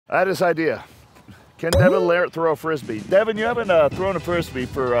I had this idea. Can Devon Larratt throw a Frisbee? Devon, you haven't thrown a Frisbee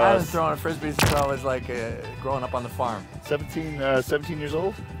for... I haven't thrown a Frisbee since I was like growing up on the farm. 17 years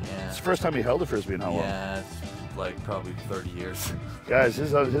old? Yeah. It's the first time you held a Frisbee in how long? Yeah, it's like probably 30 years. Guys,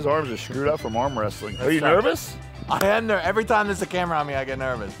 his arms are screwed up from arm wrestling. Are you nervous? I am nervous. Every time there's a camera on me, I get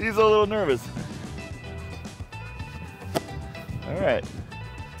nervous. He's a little nervous. All right.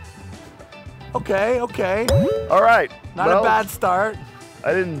 Okay, okay. All right. Not a bad start.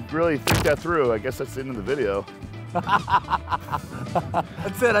 I didn't really think that through. I guess that's the end of the video.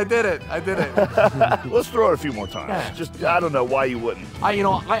 That's it. I did it. I did it. Let's throw it a few more times. Yeah. Just, I don't know why you wouldn't.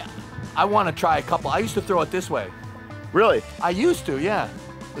 I want to try a couple. I used to throw it this way. Really? I used to, yeah.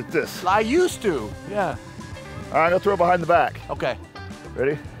 Like this? I used to, yeah. All right, I'll throw it behind the back. Okay.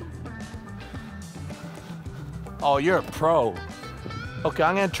 Ready? Oh, you're a pro. Okay,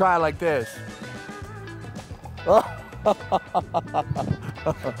 I'm gonna try like this.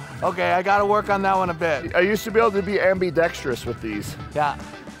 Okay, I gotta work on that one a bit. I used to be able to be ambidextrous with these. Yeah.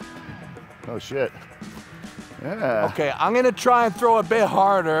 Oh shit. Yeah. Okay, I'm gonna try and throw a bit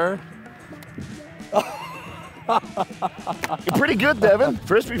harder. You're pretty good, Devon.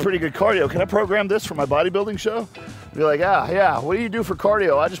 Frisbee, pretty good cardio. Can I program this for my bodybuilding show? Be like, yeah, what do you do for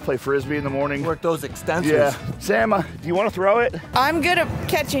cardio? I just play Frisbee in the morning. Work those extensors. Yeah. Sam, do you want to throw it? I'm good at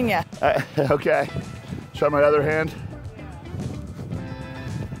catching you. Okay. Try my other hand.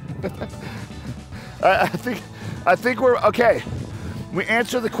 I think we're, okay. We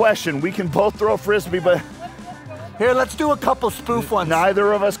answer the question. We can both throw a Frisbee, but... Here, let's do a couple spoof ones.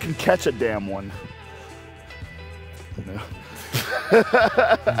 Neither of us can catch a damn one. No.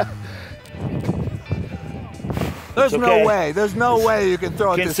 There's no way. There's no way you can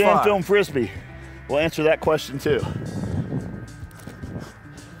throw it this far. Can Sam film Frisbee? We'll answer that question too.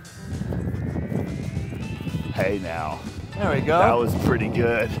 Hey now. There we go. That was pretty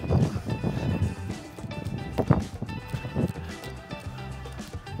good.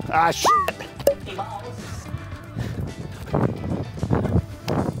 Ah, shit.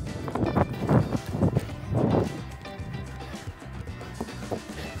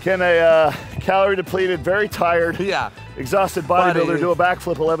 Can a calorie depleted, very tired, exhausted bodybuilder do a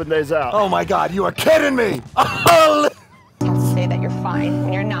backflip 11 days out? Oh my God, you are kidding me! You have to say that you're fine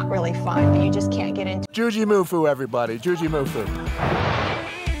when you're not really fine, but you just can't get into Jujimufu, everybody, Jujimufu.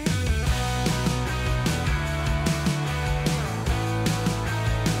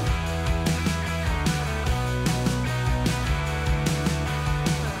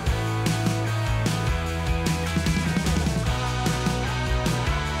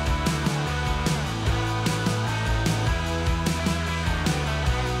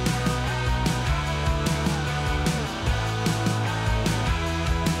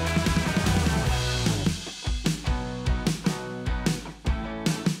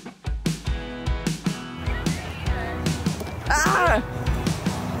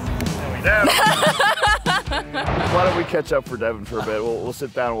 Why don't we catch up for Devon for a bit? We'll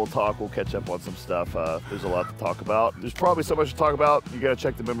sit down and we'll talk. We'll catch up on some stuff. There's a lot to talk about. There's probably so much to talk about. You gotta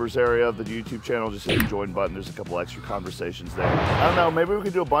check the members area of the YouTube channel. Just hit the join button. There's a couple extra conversations there. I don't know, maybe we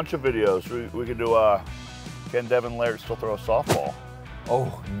could do a bunch of videos. We could do, can Devon Larratt still throw a softball?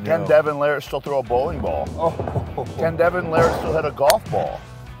 Oh, no. Can Devon Larratt still throw a bowling ball? Oh. Can Devon Larratt still hit a golf ball?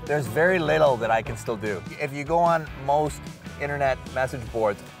 There's very little that I can still do. If you go on most internet message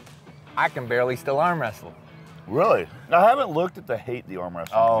boards, I can barely still arm wrestle. Really? I haven't looked at the hate the arm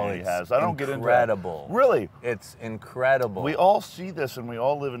wrestling community has. I don't get into it. Incredible. Really? It's incredible. We all see this and we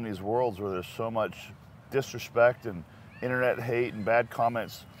all live in these worlds where there's so much disrespect and internet hate and bad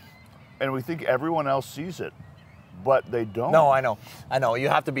comments, and we think everyone else sees it, but they don't. No, I know. I know. You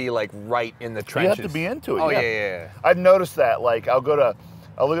have to be like right in the trenches. You have to be into it. Oh, yeah. I've noticed that. Like, I'll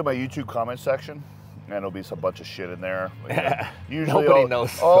look at my YouTube comment section, and there'll be some bunch of shit in there. Usually Nobody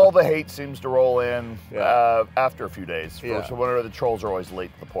knows. all the hate seems to roll in after a few days. So whenever the trolls are always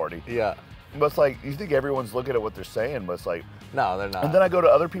late to the party. Yeah. But it's like, you think everyone's looking at what they're saying, but it's like... No, they're not. And then I go to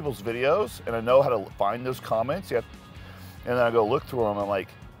other people's videos, and I know how to find those comments. And then I go look through them, and I'm like,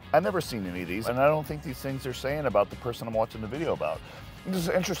 I've never seen any of these, and I don't think these things they're saying about the person I'm watching the video about. This is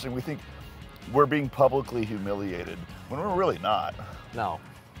interesting. We think we're being publicly humiliated, when we're really not. No.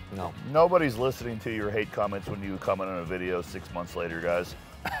 Nobody's listening to your hate comments when you comment on a video 6 months later, guys.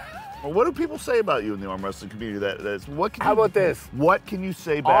 Well, what do people say about you in the arm wrestling community? How about this? What can you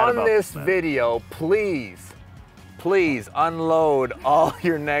say bad about this video? Please unload all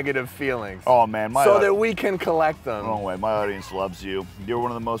your negative feelings. Oh man, so that we can collect them. No way, my audience loves you. You're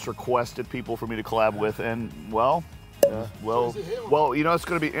one of the most requested people for me to collab with, and well, you know what's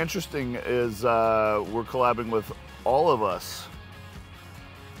going to be interesting is we're collabing with all of us.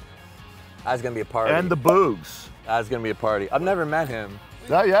 That's gonna be a party. And the Boogs. That's gonna be a party. I've never met him.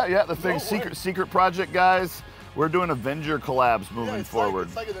 Yeah. The thing, secret project, guys. We're doing Avenger collabs moving forward.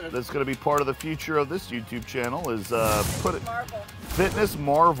 That's going to be part of the future of this YouTube channel. Is Fitness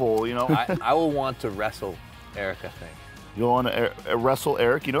Marvel. You know, I will want to wrestle Eric. I think. You'll want to wrestle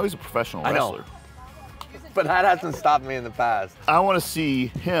Eric. You know, he's a professional wrestler. I know. But that hasn't stopped me in the past. I want to see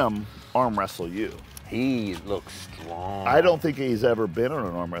him arm wrestle you. He looks strong. I don't think he's ever been on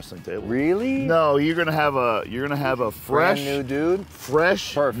an arm wrestling table. Really? No, you're gonna have a fresh, brand new dude,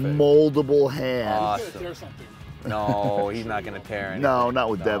 fresh, perfect, moldable hand. Awesome. No, he's not gonna tear anything. No, not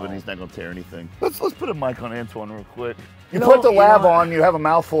with Devon. He's not gonna tear anything. Let's put a mic on Antoine real quick. You put the lab on, you have a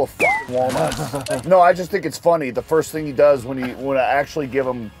mouthful of fucking walnuts. No, I just think it's funny. The first thing he does when I actually give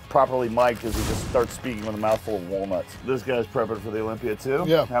him properly mic'd is he just starts speaking with a mouthful of walnuts. This guy's prepping for the Olympia too.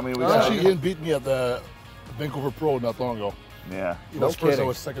 Yeah. How many weeks? Actually, he beat me at the Vancouver Pro not long ago. Yeah. He was first, I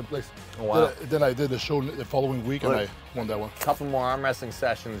was second place. Oh, wow. Then I did the show the following week and I won that one. A couple more arm wrestling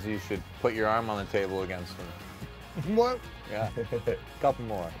sessions, you should put your arm on the table against him. What? Yeah. Couple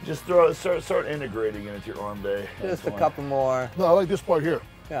more. Just start integrating it into your arm day. Just a couple more. No, I like this part here.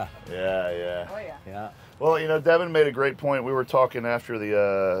 Yeah. Yeah. Oh, yeah. Yeah. Well, you know, Devon made a great point. We were talking after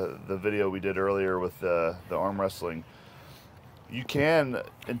the video we did earlier with the arm wrestling. You can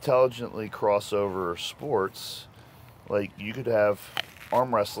intelligently cross over sports. Like, you could have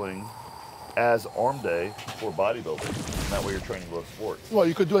arm wrestling as arm day for bodybuilding. And that way you're training both sports. Well,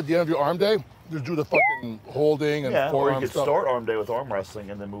 you could do at the end of your arm day, just do the fucking holding and or forearm you could stuff. start arm day with arm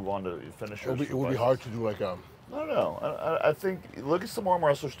wrestling and then move on to finishers. It would be hard to do like I don't know. I think, look at some arm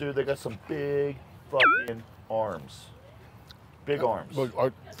wrestlers, dude. They got some big fucking arms. Big arms.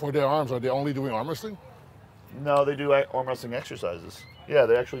 But for their arms, are they only doing arm wrestling? No, they do arm wrestling exercises. Yeah,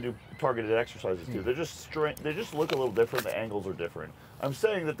 they actually do targeted exercises too. They're just they just look a little different. The angles are different. I'm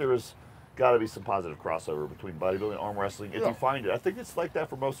saying that there's got to be some positive crossover between bodybuilding and arm wrestling if you find it. I think it's like that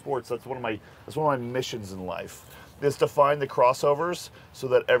for most sports. That's one of my missions in life, is to find the crossovers so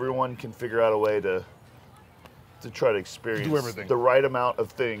that everyone can figure out a way to try to experience the right amount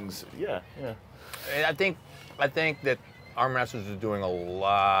of things. Yeah. And I think that arm wrestlers are doing a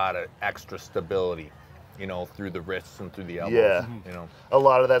lot of extra stability, you know, through the wrists and through the elbows. Yeah. You know, a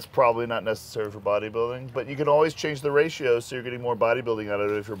lot of that's probably not necessary for bodybuilding, but you can always change the ratio so you're getting more bodybuilding out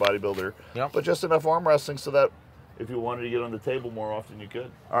of it if you're a bodybuilder. Yep. But just enough arm wrestling so that if you wanted to get on the table more often, you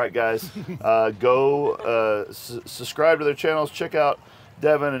could. All right, guys, go subscribe to their channels. Check out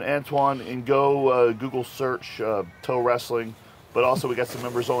Devon and Antoine, and go Google search toe wrestling. But also, we got some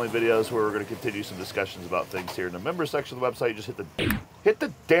members-only videos where we're going to continue some discussions about things here in the members section of the website. You just hit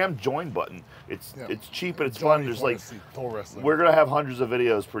the damn join button. It's cheap and it's fun. There's like we're going to have hundreds of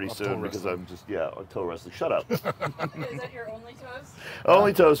videos pretty soon because I'm just on toe wrestling. Shut up. Is that your only toes?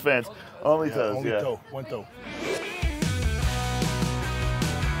 Only toes fans. Only toes. Only toe. One toe.